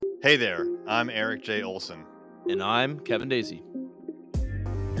Hey there, I'm Eric J. Olson. And I'm Kevin Daisy.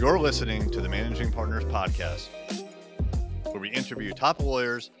 You're listening to the Managing Partners Podcast, where we interview top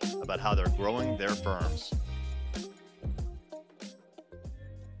lawyers about how they're growing their firms.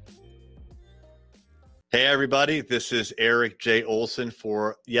 Hey everybody, this is Eric J. Olson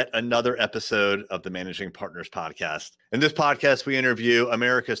for yet another episode of the Managing Partners Podcast. In this podcast, we interview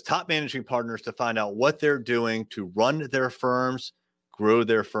America's top managing partners to find out what they're doing to run their firms, grow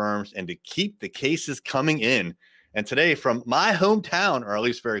their firms, and to keep the cases coming in. And today, from my hometown, or at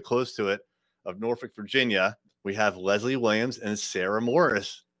least very close to it, of Norfolk, Virginia, we have Leslie Williams and Sarah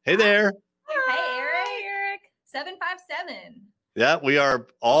Morris. Hey there. Hey, Eric. 757. Yeah, we are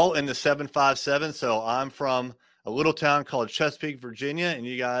all in the 757. So I'm from a little town called Chesapeake, Virginia, and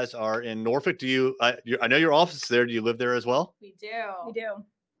you guys are in Norfolk. I know your office is there. Do you live there as well? We do.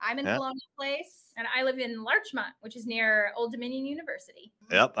 I'm in Colonial Place. And I live in Larchmont, which is near Old Dominion University.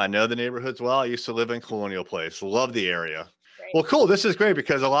 Yep, I know the neighborhoods well. I used to live in Colonial Place. Love the area. Great. Well, cool. This is great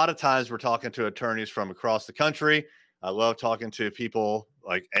because a lot of times we're talking to attorneys from across the country. I love talking to people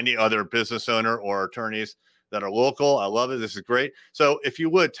like any other business owner or attorneys that are local. I love it. This is great. So if you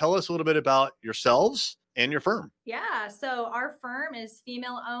would, tell us a little bit about yourselves and your firm. Yeah. So our firm is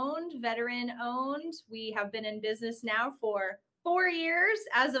female owned, veteran owned. We have been in business now for 4 years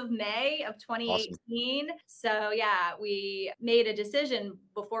as of May of 2018. Awesome. So yeah, we made a decision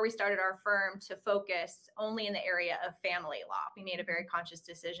before we started our firm to focus only in the area of family law. We made a very conscious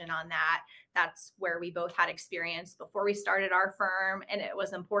decision on that. That's where we both had experience before we started our firm. And it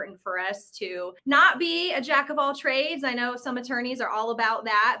was important for us to not be a jack of all trades. I know some attorneys are all about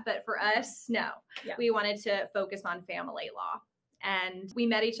that, but for us, no. Yeah. We wanted to focus on family law. And we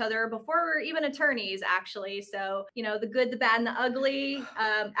met each other before we were even attorneys, actually. So, the good, the bad, and the ugly,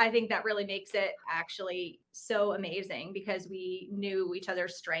 I think that really makes it actually so amazing because we knew each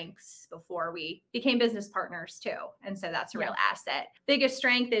other's strengths before we became business partners too. And so that's a real asset. Biggest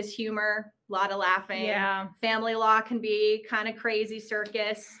strength is humor, a lot of laughing. Yeah. Family law can be kind of crazy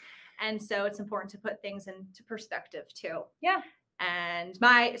circus. And so it's important to put things into perspective too. Yeah. And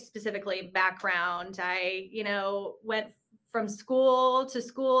my specifically background, I, went from school to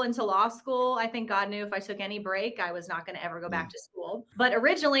school into law school. I think God knew if I took any break, I was not going to ever go back to school. But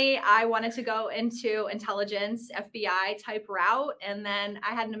originally I wanted to go into intelligence, FBI type route. And then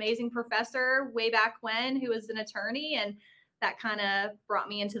I had an amazing professor way back when who was an attorney, and that kind of brought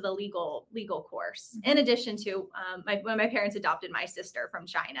me into the legal course. In addition to when my parents adopted my sister from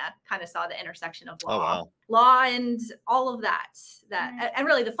China, kind of saw the intersection of law and all of that, and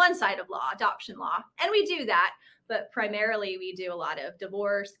really the fun side of law, adoption law. And we do that. But primarily we do a lot of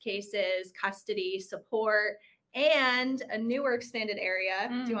divorce cases, custody support, and a newer expanded area.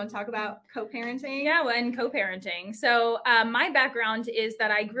 Do you want to talk about co-parenting? Yeah, well, and co-parenting. So my background is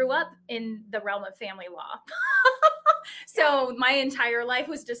that I grew up in the realm of family law. So my entire life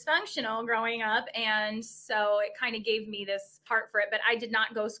was dysfunctional growing up. And so it kind of gave me this heart for it. But I did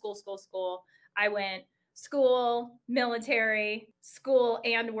not go school. I went school, military, school,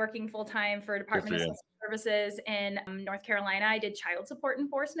 and working full-time for Department of Social Services in North Carolina. I did child support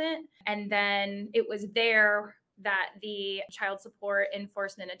enforcement. And then it was there that the child support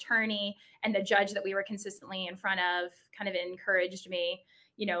enforcement attorney and the judge that we were consistently in front of kind of encouraged me,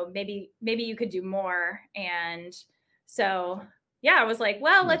 maybe you could do more. And so, yeah, I was like,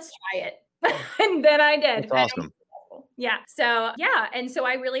 well, let's try it. And then I did. That's awesome. Yeah. So, yeah. And so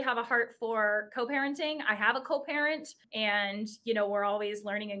I really have a heart for co-parenting. I have a co-parent and, we're always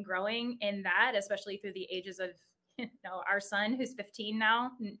learning and growing in that, especially through the ages of, our son who's 15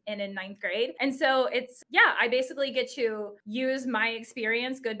 now and in 9th grade. And so I basically get to use my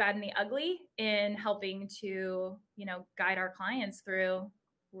experience, good, bad, and the ugly in helping to, guide our clients through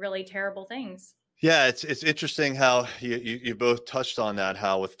really terrible things. Yeah, it's interesting how you both touched on that,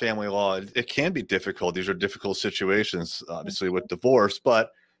 how with family law, it can be difficult. These are difficult situations, obviously, with divorce,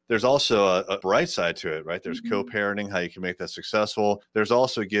 but there's also a bright side to it, right? There's co-parenting, how you can make that successful. There's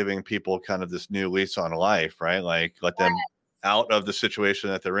also giving people kind of this new lease on life, right? Like let them out of the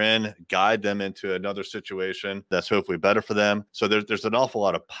situation that they're in, guide them into another situation that's hopefully better for them. So there's an awful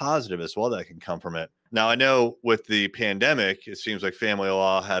lot of positive as well that can come from it. Now, I know with the pandemic, it seems like family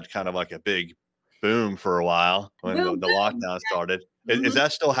law had kind of like a big boom for a while when the lockdown started. Is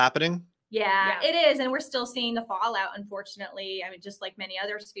that still happening? Yeah, it is. And we're still seeing the fallout, unfortunately. I mean, just like many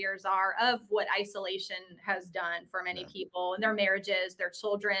other spheres are, of what isolation has done for many people and their marriages, their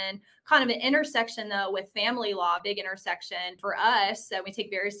children. Kind of an intersection, though, with family law, big intersection for us that we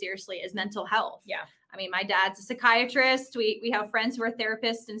take very seriously is mental health. Yeah. I mean, my dad's a psychiatrist. We have friends who are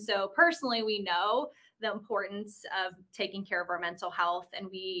therapists. And so personally, we know the importance of taking care of our mental health. And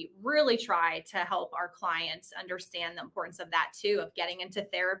we really try to help our clients understand the importance of that too, of getting into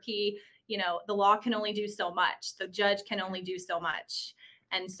therapy. You know, the law can only do so much. The judge can only do so much.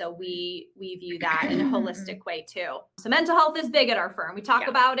 And so we view that in a holistic way too. So mental health is big at our firm. We talk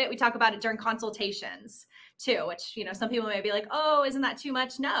about it. We talk about it during consultations too, which, you know, some people may be like, oh, isn't that too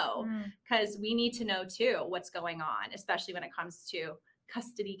much? No, because we need to know too what's going on, especially when it comes to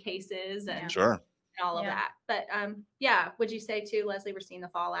custody cases and all of that. But would you say too, Leslie, we're seeing the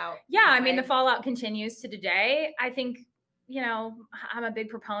fallout? Yeah, I mean, the fallout continues to today. I think, you know, I'm a big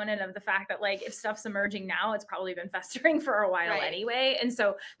proponent of the fact that like if stuff's emerging now, it's probably been festering for a while anyway. And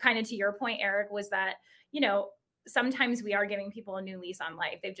so kind of to your point, Eric, was that, you know, sometimes we are giving people a new lease on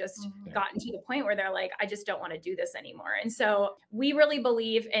life. They've just gotten to the point where they're like, I just don't want to do this anymore. And so we really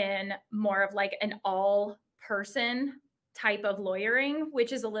believe in more of like an all person type of lawyering,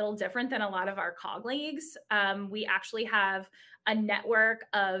 which is a little different than a lot of our colleagues. We actually have a network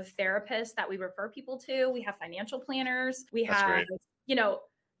of therapists that we refer people to. We have financial planners. We have, you know,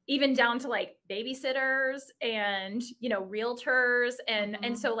 even down to like babysitters and, you know, realtors.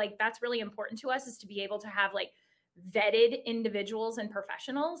 And so like, that's really important to us, is to be able to have like vetted individuals and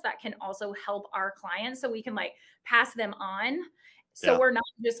professionals that can also help our clients, so we can like pass them on. So we're not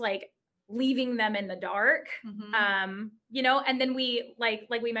just like leaving them in the dark. You know, and then we like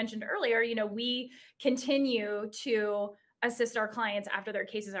we mentioned earlier, you know, we continue to assist our clients after their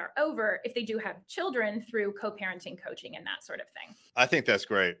cases are over if they do have children through co-parenting coaching and that sort of thing. I think that's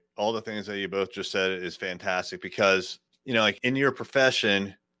great. All the things that you both just said is fantastic, because, you know, like in your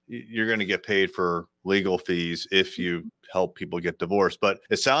profession, you're going to get paid for legal fees if you help people get divorced. But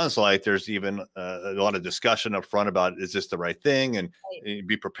it sounds like there's even a lot of discussion up front about, is this the right thing? And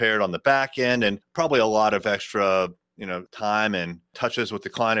be prepared on the back end, and probably a lot of extra, you know, time and touches with the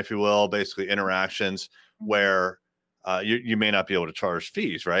client, if you will, basically interactions where you may not be able to charge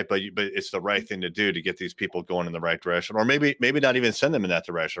fees, right? But it's the right thing to do to get these people going in the right direction, or maybe not even send them in that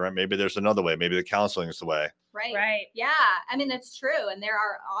direction, right? Maybe there's another way. Maybe the counseling is the way. Right. Yeah. I mean, that's true. And there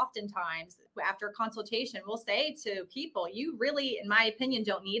are oftentimes after a consultation, we'll say to people, you really, in my opinion,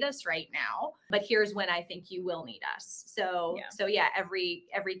 don't need us right now, but here's when I think you will need us. So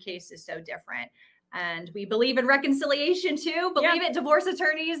every case is so different. And we believe in reconciliation too. Believe it. Divorce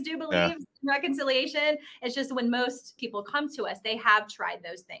attorneys do believe in reconciliation. It's just when most people come to us, they have tried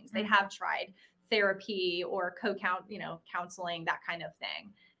those things. They have tried therapy or counseling, that kind of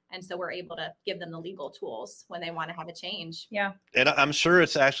thing. And so we're able to give them the legal tools when they want to have a change. Yeah. And I'm sure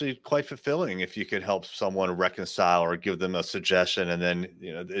it's actually quite fulfilling if you could help someone reconcile or give them a suggestion, and then,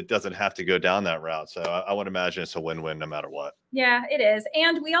 you know, it doesn't have to go down that route. So I would imagine it's a win-win no matter what. Yeah, it is.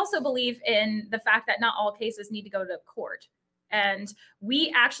 And we also believe in the fact that not all cases need to go to court. And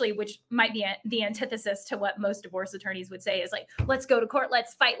we actually, which might be the antithesis to what most divorce attorneys would say, is like, let's go to court,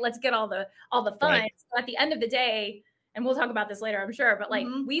 let's fight, let's get all the funds. Right. So at the end of the day, and we'll talk about this later, I'm sure, but like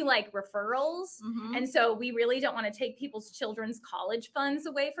we like referrals. And so we really don't want to take people's children's college funds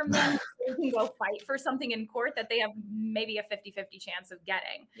away from them. They can go fight for something in court that they have maybe a 50-50 chance of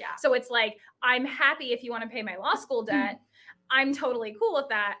getting. Yeah. So it's like, I'm happy if you want to pay my law school debt. I'm totally cool with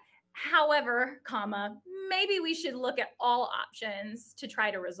that. However, maybe we should look at all options to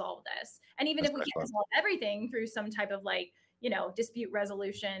try to resolve this. And even if we can't resolve everything through some type of like, you know, dispute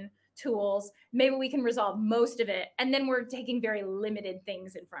resolution tools, maybe we can resolve most of it. And then we're taking very limited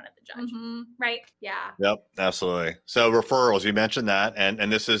things in front of the judge. Right. Yeah. Yep. Absolutely. So referrals, you mentioned that.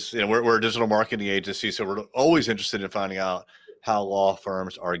 And this is, you know, we're a digital marketing agency. So we're always interested in finding out how law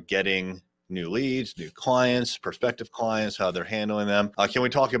firms are getting new leads, new clients, prospective clients, how they're handling them. Can we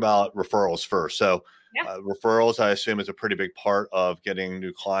talk about referrals first? So referrals, I assume, is a pretty big part of getting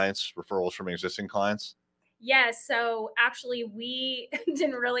new clients, referrals from existing clients. Yes. So actually, we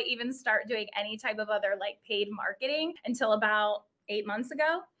didn't really even start doing any type of other like paid marketing until about 8 months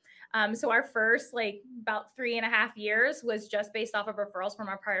ago. So our first about 3.5 years was just based off of referrals from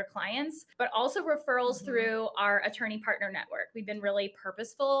our prior clients, but also referrals through our attorney partner network. We've been really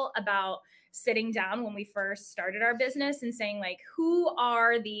purposeful about sitting down when we first started our business and saying like, who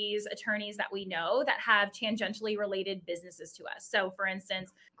are these attorneys that we know that have tangentially related businesses to us? So for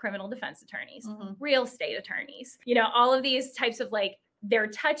instance, criminal defense attorneys, real estate attorneys, you know, all of these types of like, they're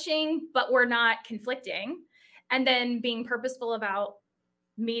touching, but we're not conflicting. And then being purposeful about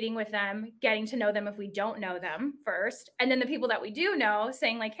meeting with them, getting to know them if we don't know them first. And then the people that we do know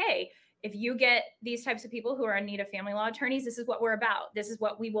saying like, hey, if you get these types of people who are in need of family law attorneys, this is what we're about. This is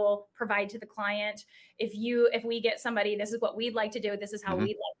what we will provide to the client. If we get somebody, this is what we'd like to do. This is how we'd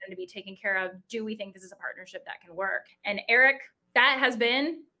like them to be taken care of. Do we think this is a partnership that can work? And Eric, that has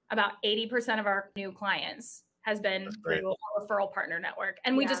been about 80% of our new clients has been through a referral partner network.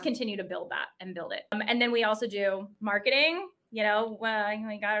 And we just continue to build that and build it. And then we also do marketing. We got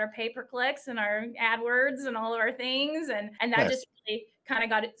our pay-per-clicks and our AdWords and all of our things. And that just really kind of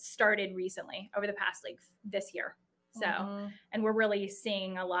got it started recently over the past, this year. So, and we're really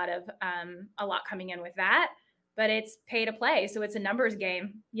seeing a lot coming in with that, but it's pay to play. So it's a numbers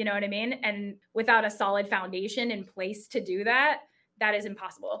game, you know what I mean? And without a solid foundation in place to do that, that is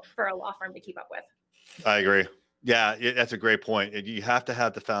impossible for a law firm to keep up with. I agree. Yeah, that's a great point. You have to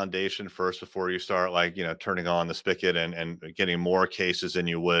have the foundation first before you start turning on the spigot and getting more cases than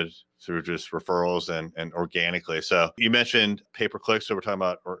you would through just referrals and organically. So you mentioned pay-per-click. So we're talking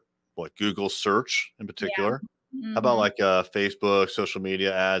about Google search in particular. Yeah. How about Facebook, social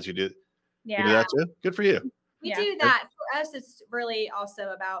media ads? You do that too? Good for you. We do that. For us, it's really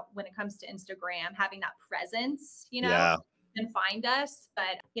also about when it comes to Instagram, having that presence, and find us,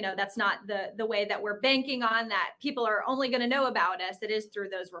 but that's not the way that we're banking on that people are only going to know about us. It is through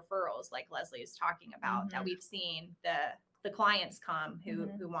those referrals like Leslie is talking about that we've seen the clients come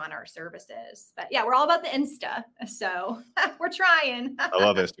who want our services. But yeah, we're all about the Insta, so we're trying. I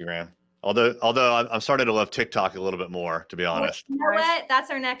love Instagram. Although I'm starting to love TikTok a little bit more, to be honest. You know what? That's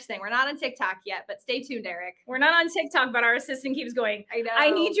our next thing. We're not on TikTok yet, but stay tuned, Eric. We're not on TikTok, but our assistant keeps going,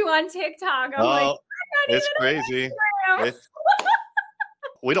 I need you on TikTok. I'm like, it's crazy.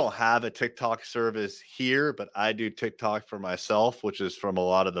 We don't have a TikTok service here, but I do TikTok for myself, which is from a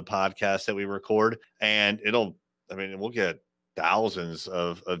lot of the podcasts that we record. And we'll get thousands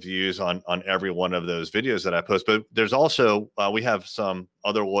of views on every one of those videos that I post. But there's also, we have some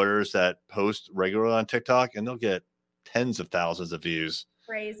other lawyers that post regularly on TikTok, and they'll get tens of thousands of views.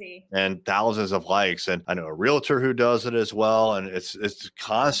 Crazy. And thousands of likes. And I know a realtor who does it as well. And it's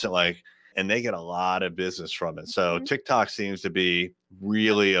constant, and they get a lot of business from it. So TikTok seems to be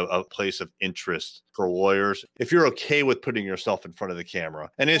really a place of interest for lawyers. If you're okay with putting yourself in front of the camera,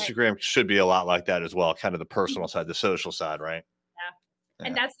 and Instagram should be a lot like that as well, kind of the personal side, the social side, right? Yeah.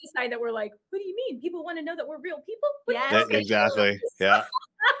 And that's the side that we're like, what do you mean? People want to know that we're real people? Yeah, exactly. Yeah.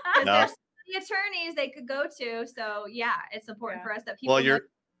 There's the attorneys they could go to. So yeah, it's important for us that people know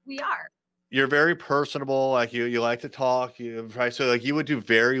we are. You're very personable. You like to talk. So you would do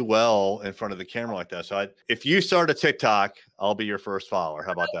very well in front of the camera like that. So if you start a TikTok, I'll be your first follower.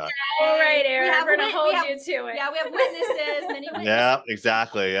 How about that? All right, Aaron. We're going to hold you to it. Yeah, we have witnesses. Many witnesses. Yeah,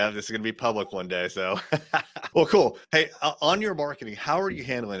 exactly. Yeah, this is going to be public one day. So, well, cool. Hey, on your marketing, how are you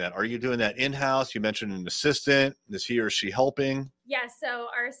handling that? Are you doing that in-house? You mentioned an assistant. Is he or she helping? Yeah, so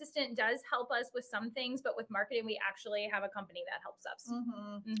our assistant does help us with some things, but with marketing, we actually have a company that helps us.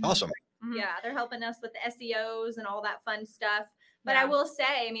 Awesome. Yeah, they're helping us with the SEOs and all that fun stuff. But I will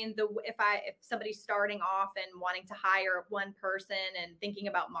say, if somebody's starting off and wanting to hire one person and thinking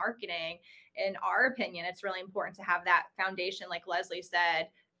about marketing, in our opinion, it's really important to have that foundation, like Leslie said,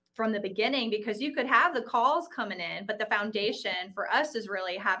 from the beginning, because you could have the calls coming in, but the foundation for us is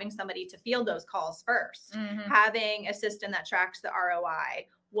really having somebody to field those calls first, having a system that tracks the ROI,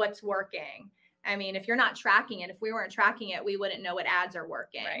 what's working. If you're not tracking it, if we weren't tracking it, we wouldn't know what ads are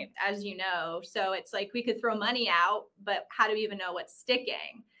working, as you know. So it's like we could throw money out, but how do we even know what's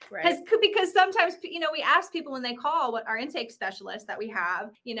sticking? Because sometimes, we ask people when they call, what our intake specialists that we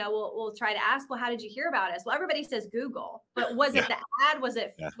have, we'll try to ask, well, how did you hear about us? Well, everybody says Google, but was it the ad? Was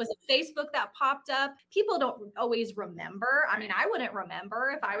it Facebook that popped up? People don't always remember. I wouldn't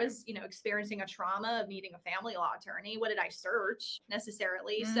remember if I was, experiencing a trauma of needing a family law attorney. What did I search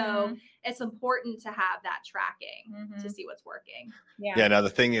necessarily? So it's important to have that tracking to see what's working. Yeah. Now the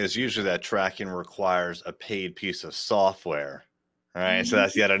thing is, usually that tracking requires a paid piece of software. All right. So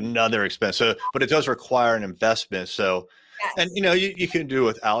that's yet another expense. But it does require an investment. So, and you can do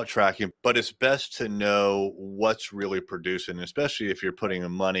it without tracking, but it's best to know what's really producing, especially if you're putting the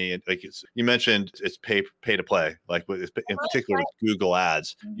money in, you mentioned it's pay to play, in particular with Google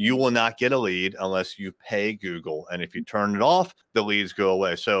ads. You will not get a lead unless you pay Google. And if you turn it off, the leads go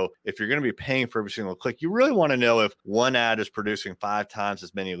away. So if you're going to be paying for every single click, you really want to know if one ad is producing 5 times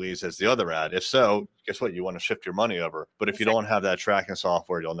as many leads as the other ad. If so, guess what? You want to shift your money over. But if you don't have that tracking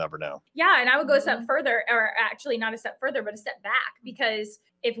software, you'll never know. Yeah. And I would go a step further, or actually not a step further, but a step back, because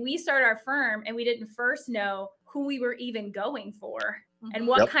if we start our firm and we didn't first know who we were even going for and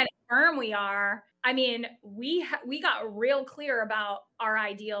what kind of firm we are, we got real clear about our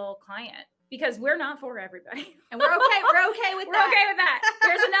ideal client, because we're not for everybody. And we're okay. We're okay with that. We're okay with that.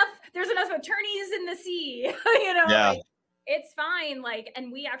 There's enough attorneys in the sea, it's fine.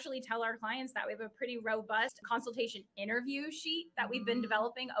 And we actually tell our clients that we have a pretty robust consultation interview sheet that we've been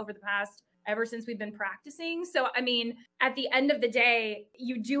developing over the past ever since we've been practicing. So, I mean, at the end of the day,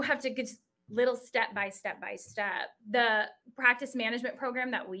 you do have to get little step by step. The practice management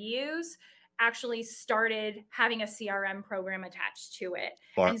program that we use actually started having a CRM program attached to it.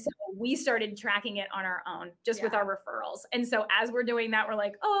 And so we started tracking it on our own, just with our referrals. And so as we're doing that, we're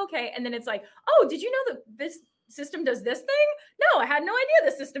like, oh, okay. And then it's like, oh, did you know that this system does this thing? No, I had no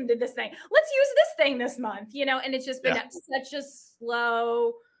idea the system did this thing. Let's use this thing this month, and it's just been such a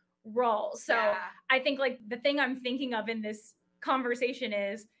slow roll. So I think like the thing I'm thinking of in this conversation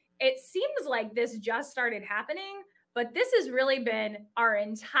is it seems like this just started happening, but this has really been our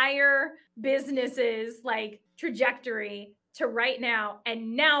entire business's like trajectory to right now.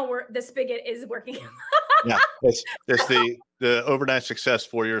 And now the spigot is working. Yeah. It's the overnight success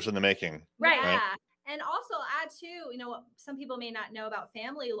 4 years in the making. Right. Yeah. And also add to, what some people may not know about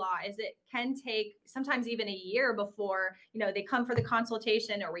family law is it can take sometimes even a year before, they come for the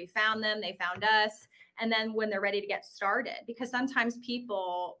consultation or we found them, they found us. And then when they're ready to get started, because sometimes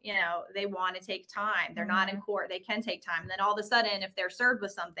people, they want to take time. They're not in court. They can take time. And then all of a sudden, if they're served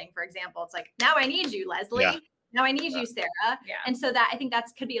with something, for example, it's like, now I need you, Leslie. Yeah. Now I need you, Sarah. Yeah. And so I think that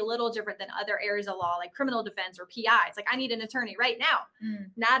could be a little different than other areas of law, like criminal defense or PI. It's like, I need an attorney right now.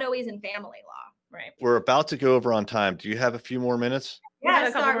 Not always in family law. Right. We're about to go over on time. Do you have a few more minutes? Yeah,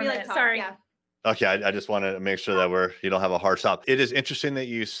 sorry. Yeah. Okay, I just want to make sure that you don't have a hard stop. It is interesting that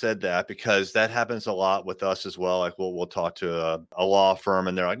you said that because that happens a lot with us as well. Like we'll talk to a law firm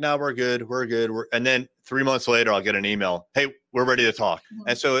and they're like, no, we're good. And then 3 months later, I'll get an email. Hey, we're ready to talk. Mm-hmm.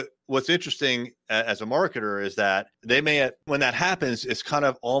 And so what's interesting as a marketer is that when that happens, it's kind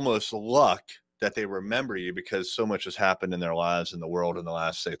of almost luck that they remember you because so much has happened in their lives in the world in the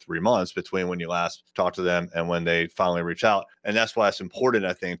last, say, 3 months between when you last talked to them and when they finally reach out. And that's why it's important,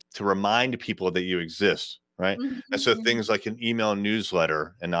 I think, to remind people that you exist, right? Mm-hmm. And so things like an email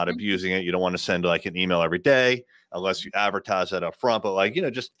newsletter and not abusing it. You don't want to send like an email every day unless you advertise that up front. But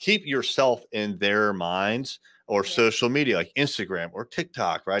just keep yourself in their minds. Or social media like Instagram or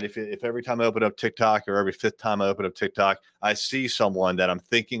TikTok, right? If every time I open up TikTok or every fifth time I open up TikTok, I see someone that I'm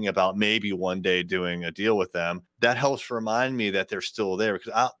thinking about maybe one day doing a deal with them, that helps remind me that they're still there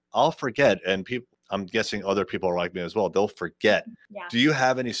because I'll forget. And I'm guessing other people are like me as well. They'll forget. Yeah. Do you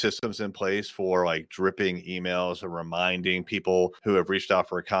have any systems in place for like dripping emails or reminding people who have reached out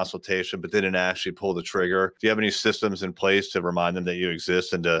for a consultation but didn't actually pull the trigger? Do you have any systems in place to remind them that you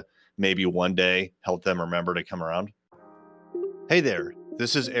exist and to maybe one day help them remember to come around? Hey there,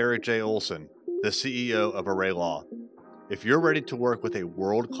 this is Eric J. Olson, the CEO of Array Law. If you're ready to work with a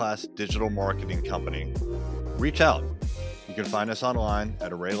world-class digital marketing company, reach out. You can find us online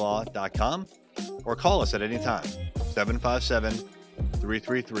at arraylaw.com or call us at any time,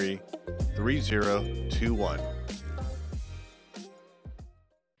 757-333-3021.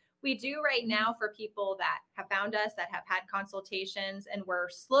 We do right now for people that have found us, that have had consultations, and we're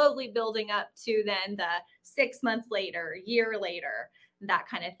slowly building up to then the 6 months later, year later, that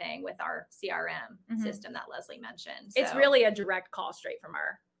kind of thing with our CRM system that Leslie mentioned. So, it's really a direct call straight from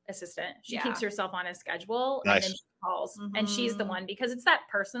our assistant. She keeps herself on a schedule and then she calls and she's the one, because it's that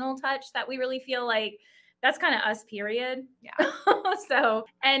personal touch that we really feel like that's kind of us, period. Yeah. So,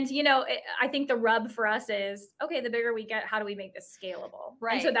 and I think the rub for us is, okay, the bigger we get, how do we make this scalable?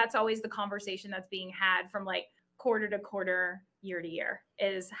 Right. And so that's always the conversation that's being had from like quarter to quarter, year to year,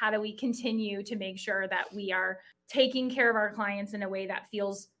 is how do we continue to make sure that we are taking care of our clients in a way that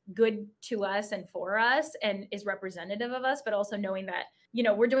feels good to us and for us and is representative of us, but also knowing that,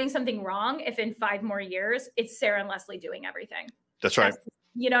 we're doing something wrong if in 5 more years, it's Sarah and Leslie doing everything. That's right.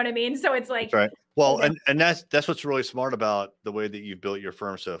 You know what I mean? So it's like, that's right. Well, and that's what's really smart about the way that you've built your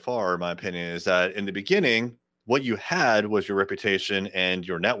firm so far, in my opinion, is that in the beginning, what you had was your reputation and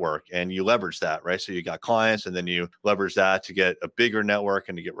your network, and you leveraged that, right? So you got clients and then you leverage that to get a bigger network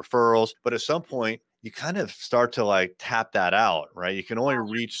and to get referrals. But at some point, you kind of start to like tap that out, right? You can only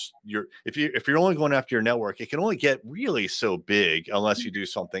reach if you're only going after your network, it can only get really so big unless you do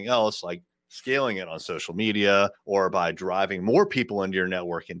something else like scaling it on social media or by driving more people into your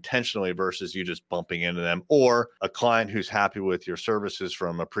network intentionally versus you just bumping into them, or a client who's happy with your services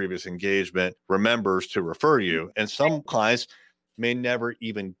from a previous engagement remembers to refer you. And some clients may never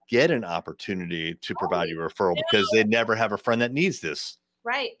even get an opportunity to provide you a referral because they never have a friend that needs this.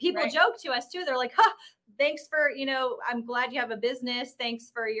 Right. People joke to us too. They're like, thanks for, I'm glad you have a business. Thanks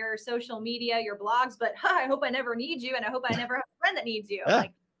for your social media, your blogs, but I hope I never need you. And I hope I never have a friend that needs you.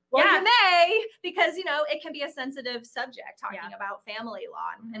 Like, well, you may, because, it can be a sensitive subject talking about family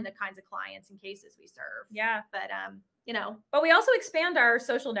law and the kinds of clients and cases we serve. Yeah. But, but we also expand our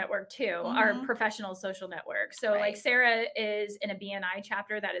social network too, our professional social network. So like Sarah is in a BNI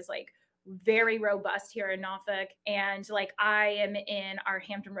chapter that is like very robust here in Norfolk. And like I am in our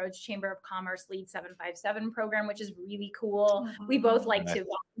Hampton Roads Chamber of Commerce Lead 757 program, which is really cool. We both like to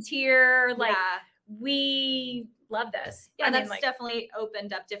volunteer. Like we love this. Yeah, and that's definitely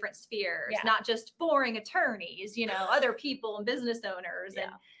opened up different spheres, not just boring attorneys, other people and business owners.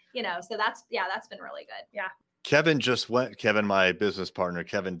 And, so that's been really good. Yeah. Kevin, my business partner,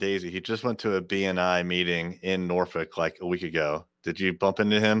 Kevin Daisy, he just went to a BNI meeting in Norfolk like a week ago. Did you bump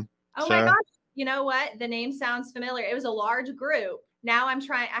into him? Oh Sarah? my gosh. You know what? The name sounds familiar. It was a large group. Now I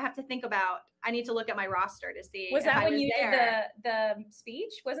have to think I need to look at my roster to see. Was that when you did the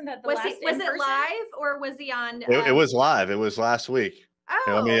speech? Wasn't that was it live or was he on? It was live. It was last week. Oh,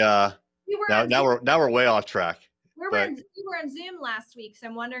 let me, now we're way off track. We were on Zoom last week, so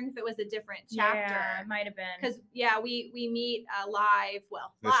I'm wondering if it was a different chapter. Yeah, it might have been. Because we meet live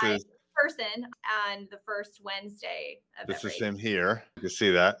person on the first Wednesday of this is him here. You can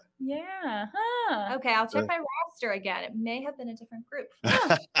see that. Yeah. Okay, I'll check my roster again. It may have been a different group.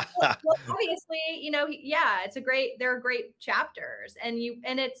 Well, obviously, there are great chapters, and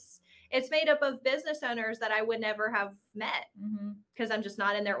it's made up of business owners that I would never have met because I'm just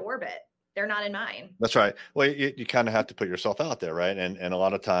not in their orbit. They're not in mine. That's right. Well, you kind of have to put yourself out there, right? And a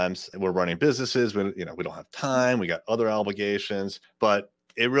lot of times we're running businesses, we don't have time, we got other obligations, but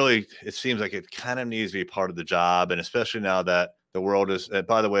it seems like it kind of needs to be part of the job. And especially now that the world is,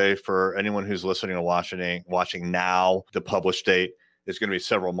 by the way, for anyone who's listening or watching now, the published date is going to be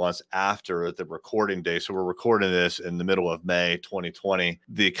several months after the recording day. So we're recording this in the middle of May 2020.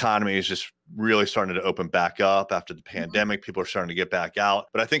 The economy is just really starting to open back up after the pandemic. People are starting to get back out.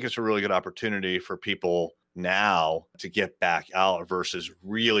 But I think it's a really good opportunity for people now to get back out versus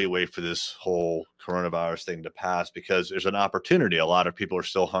really wait for this whole coronavirus thing to pass, because there's an opportunity. A lot of people are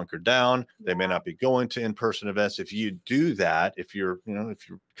still hunkered down. They may not be going to in-person events. If you do that, if you're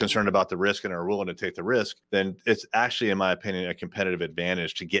concerned about the risk and are willing to take the risk, then it's actually, in my opinion, a competitive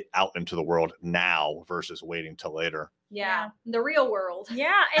advantage to get out into the world now versus waiting till later. Yeah. The real world.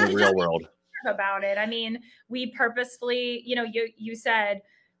 Yeah. And the real world about it. I mean, we purposefully, you said,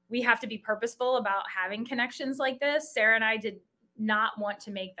 we have to be purposeful about having connections like this. Sarah and I did not want to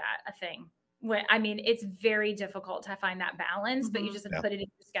make that a thing. It's very difficult to find that balance, but you just have to put it in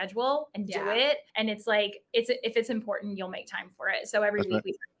your schedule and do it. And it's like, if it's important, you'll make time for it. So every week we try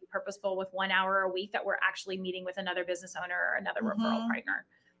to be purposeful with 1 hour a week that we're actually meeting with another business owner or another referral partner.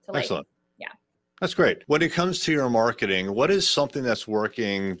 Excellent. Yeah. That's great. When it comes to your marketing, what is something that's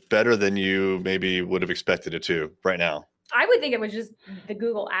working better than you maybe would have expected it to right now? I would think it was just the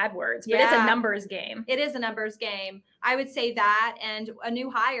Google AdWords, but it's a numbers game. It is a numbers game. I would say that, and a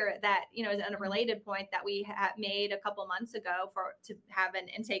new hire that, is an unrelated point that we made a couple months ago to have an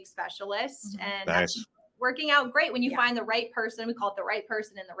intake specialist. And that's working out great when you find the right person. We call it the right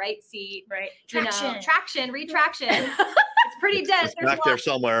person in the right seat. Right. Retraction. It's pretty dense. It's back there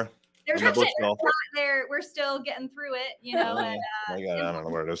somewhere. There's a lot there. We're still getting through it, I don't know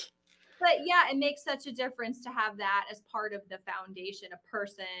where it is. But it makes such a difference to have that as part of the foundation. A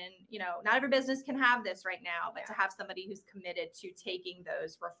person, not every business can have this right now, but to have somebody who's committed to taking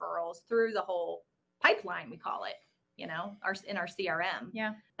those referrals through the whole pipeline, we call it, in our CRM.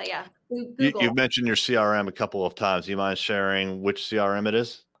 Yeah. But Google. You've mentioned your CRM a couple of times. Do you mind sharing which CRM it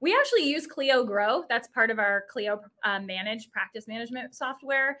is? We actually use Clio Grow. That's part of our Clio practice management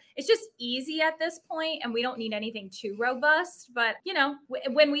software. It's just easy at this point, and we don't need anything too robust. But,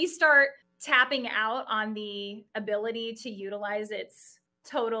 when we start tapping out on the ability to utilize its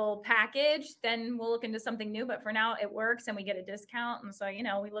total package, then we'll look into something new. But for now, it works, and we get a discount. And so,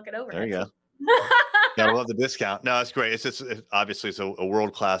 we look it over. There you go. I love the discount. No, it's great. Obviously it's a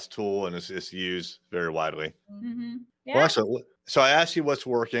world-class tool, and it's used very widely. Mm-hmm. Yeah. Well, so I asked you what's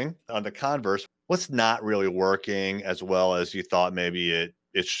working. On the converse, what's not really working as well as you thought maybe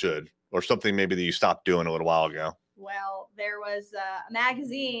it should, or something maybe that you stopped doing a little while ago? Well, there was a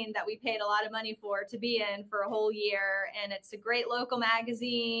magazine that we paid a lot of money to be in for a whole year, and it's a great local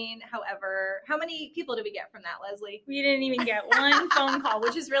magazine. However, how many people did we get from that, Leslie? We didn't even get one phone call,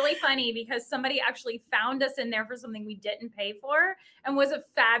 which is really funny because somebody actually found us in there for something we didn't pay for and was a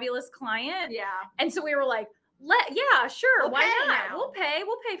fabulous client. Yeah. And so we were like, sure. Why not? Now. We'll pay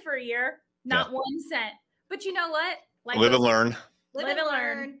for a year. Not 1 cent. But you know what? Live and learn. Live and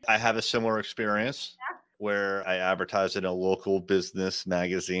learn. I have a similar experience where I advertised in a local business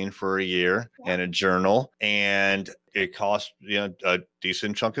magazine for a year and a journal, and it cost a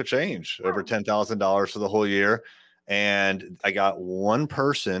decent chunk of change, over $10,000 for the whole year. And I got one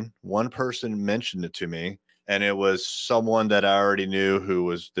person mentioned it to me, and it was someone that I already knew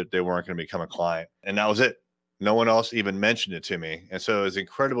that they weren't going to become a client, and that was it. No one else even mentioned it to me. And so it was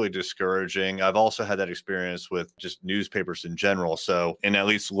incredibly discouraging. I've also had that experience with just newspapers in general. So, and at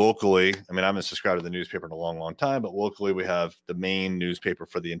least locally, I mean, I'm a subscriber to the newspaper in a long, long time, but locally we have the main newspaper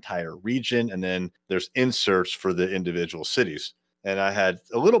for the entire region. And then there's inserts for the individual cities. And I had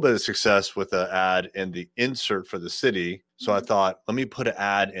a little bit of success with an ad in the insert for the city. So I thought, let me put an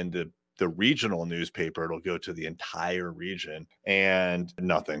ad in the regional newspaper. It'll go to the entire region, and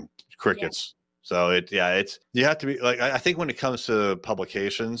nothing, crickets. So it's, you have to be like, I think when it comes to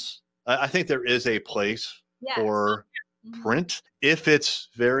publications, I think there is a place for print if it's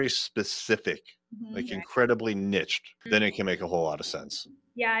very specific, like incredibly niched, then it can make a whole lot of sense.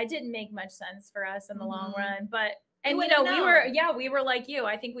 Yeah, it didn't make much sense for us in the long run, but and we were like you.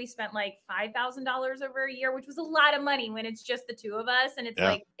 I think we spent like $5,000 over a year, which was a lot of money when it's just the two of us. And it's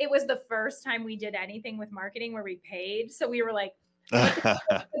like, it was the first time we did anything with marketing where we paid. So we were like,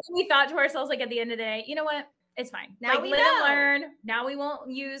 we thought to ourselves, like at the end of the day, you know what? It's fine. Now like, we live and learn. Now we won't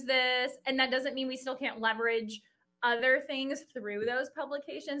use this. And that doesn't mean we still can't leverage other things through those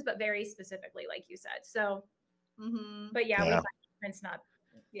publications, but very specifically, like you said. So, but we find print's not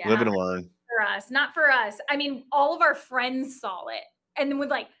live and learn. For us, not for us. I mean, all of our friends saw it and then would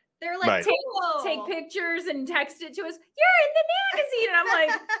like, they're like, take pictures and text it to us. You're in the magazine. And I'm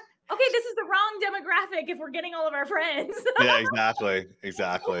like, okay, this is the wrong demographic if we're getting all of our friends. Yeah,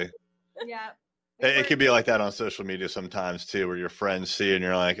 exactly. Yeah. It could be like that on social media sometimes too, where your friends see and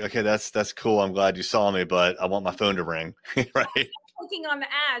you're like, okay, that's cool. I'm glad you saw me, but I want my phone to ring. Right. I'm clicking on the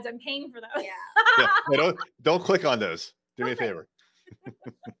ads. I'm paying for those. Yeah. Hey, don't click on those. Do me a favor.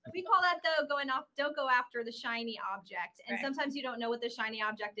 We call that though don't go after the shiny object. And sometimes you don't know what the shiny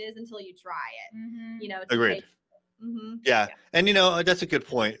object is until you try it. You know, agreed. Yeah. And that's a good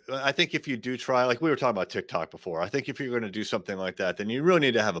point. I think if you do try, like we were talking about TikTok before, I think if you're going to do something like that, then you really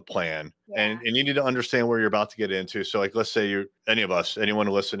need to have a plan and you need to understand where you're about to get into. So like, let's say anyone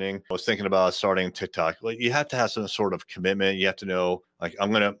listening was thinking about starting TikTok, like you have to have some sort of commitment. You have to know, like,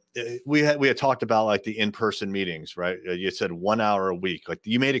 we had talked about like the in-person meetings, right? You said 1 hour a week, like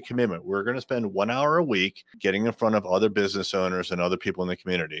you made a commitment. We're going to spend 1 hour a week getting in front of other business owners and other people in the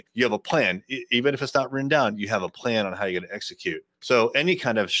community. You have a plan, even if it's not written down, you have a plan on how you're going to execute. So any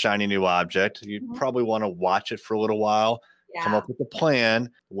kind of shiny new object, you probably want to watch it for a little while, come up with a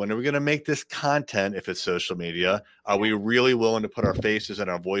plan. When are we going to make this content? If it's social media, are we really willing to put our faces and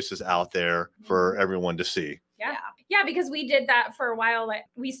our voices out there for everyone to see? Yeah, because we did that for a while. Like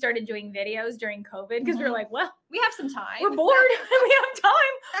we started doing videos during COVID because we were like, well, we have some time. We're bored. We have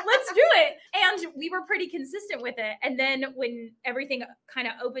time. Let's do it. And we were pretty consistent with it. And then when everything kind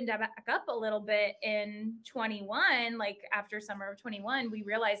of opened back up a little bit in 21, like after summer of 21, we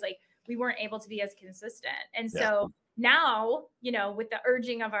realized like we weren't able to be as consistent. And so now, with the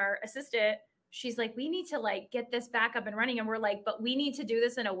urging of our assistant, she's like, we need to like get this back up and running. And we're like, but we need to do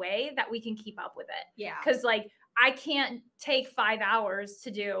this in a way that we can keep up with it. Yeah. Cause like, I can't take 5 hours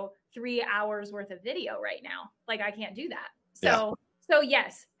to do 3 hours worth of video right now. Like I can't do that. So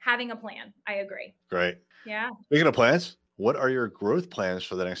yes, having a plan. I agree. Great. Yeah. Speaking of plans, what are your growth plans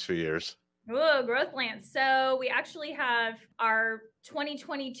for the next few years? Oh, growth plans. So we actually have our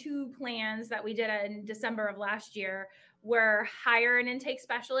 2022 plans that we did in December of last year. We're hire an intake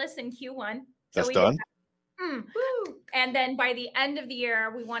specialist in Q1. That's done. And then by the end of the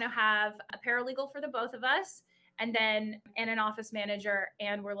year, we want to have a paralegal for the both of us and an office manager.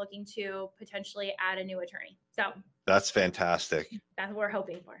 And we're looking to potentially add a new attorney. So that's fantastic. That's what we're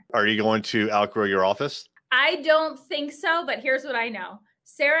hoping for. Are you going to outgrow your office? I don't think so, but here's what I know.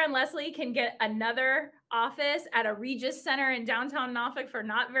 Sarah and Leslie can get another office at a Regis Center in downtown Norfolk for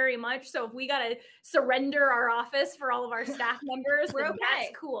not very much. So if we got to surrender our office for all of our staff members, we're okay.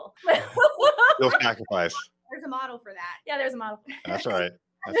 That's cool. You'll sacrifice. There's a model for that. Yeah, there's a model. That's all right.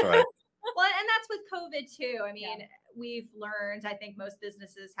 That's all right. Well, and that's with COVID too. I mean, we've learned, I think most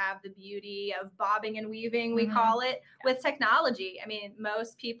businesses have the beauty of bobbing and weaving, we call it, with technology. I mean,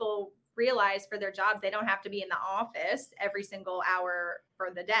 most people realize for their jobs, they don't have to be in the office every single hour for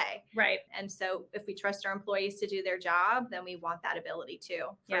the day. Right. And so if we trust our employees to do their job, then we want that ability too,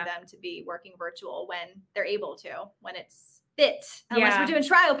 for them to be working virtual when they're able to, when it's fit. Unless we're doing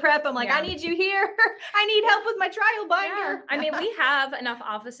trial prep, I'm like, I need you here. I need help with my trial binder. I mean, we have enough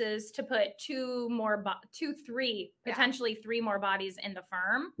offices to put potentially three more bodies in the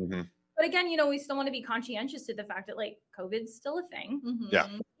firm. But again, we still want to be conscientious to the fact that like COVID's still a thing. Yeah.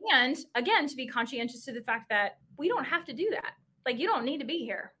 And again, to be conscientious to the fact that we don't have to do that. Like you don't need to be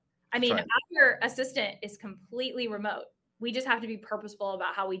here. I mean, our assistant is completely remote. We just have to be purposeful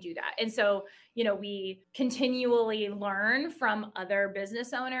about how we do that. And so, we continually learn from other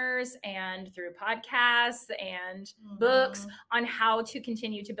business owners and through podcasts and books on how to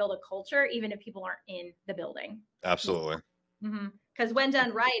continue to build a culture, even if people aren't in the building. Absolutely. Because when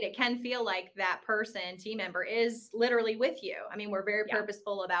done right, it can feel like that person, team member, is literally with you. I mean, we're very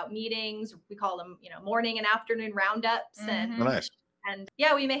purposeful about meetings. We call them, morning and afternoon roundups. And nice. And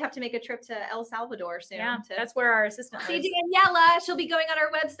yeah, we may have to make a trip to El Salvador soon. Yeah, that's where our assistant see lives. Daniela. She'll be going on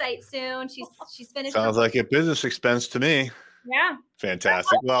our website soon. She's finished. Sounds like a business expense to me. Yeah.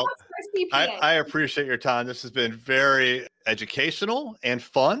 Fantastic. Well, I appreciate your time. This has been very educational and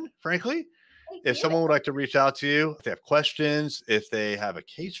fun, frankly. If someone would like to reach out to you, if they have questions, if they have a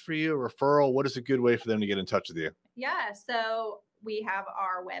case for you, a referral, what is a good way for them to get in touch with you? Yeah. So we have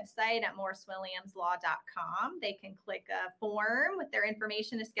our website at morsewilliamslaw.com. They can click a form with their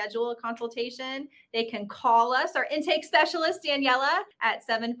information to schedule a consultation. They can call us, our intake specialist, Daniela, at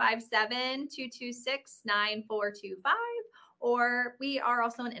 757-226-9425. Or we are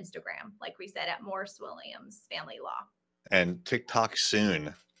also on Instagram, like we said, at Morse Williams Family Law. And TikTok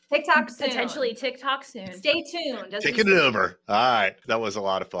soon. Potentially TikTok soon. Stay tuned. Taking it over. All right. That was a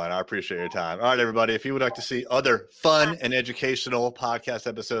lot of fun. I appreciate your time. All right, everybody. If you would like to see other fun and educational podcast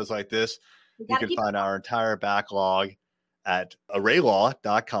episodes like this, you can find our entire backlog at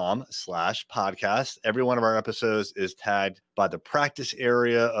arraylaw.com/podcast. Every one of our episodes is tagged by the practice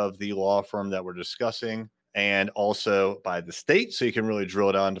area of the law firm that we're discussing, and also by the state. So you can really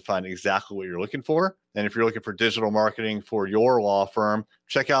drill down to find exactly what you're looking for. And if you're looking for digital marketing for your law firm,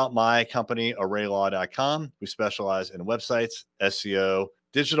 check out my company, arraylaw.com. We specialize in websites, SEO,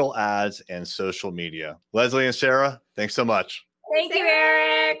 digital ads, and social media. Leslie and Sarah, thanks so much. Thank you,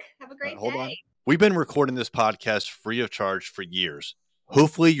 Eric. Have a great day. Hold on. We've been recording this podcast free of charge for years.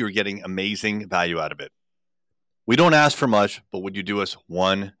 Hopefully you're getting amazing value out of it. We don't ask for much, but would you do us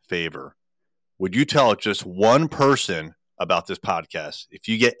one favor? Would you tell just one person about this podcast? If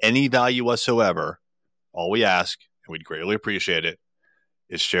you get any value whatsoever, all we ask, and we'd greatly appreciate it,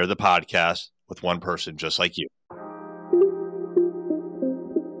 is share the podcast with one person just like you.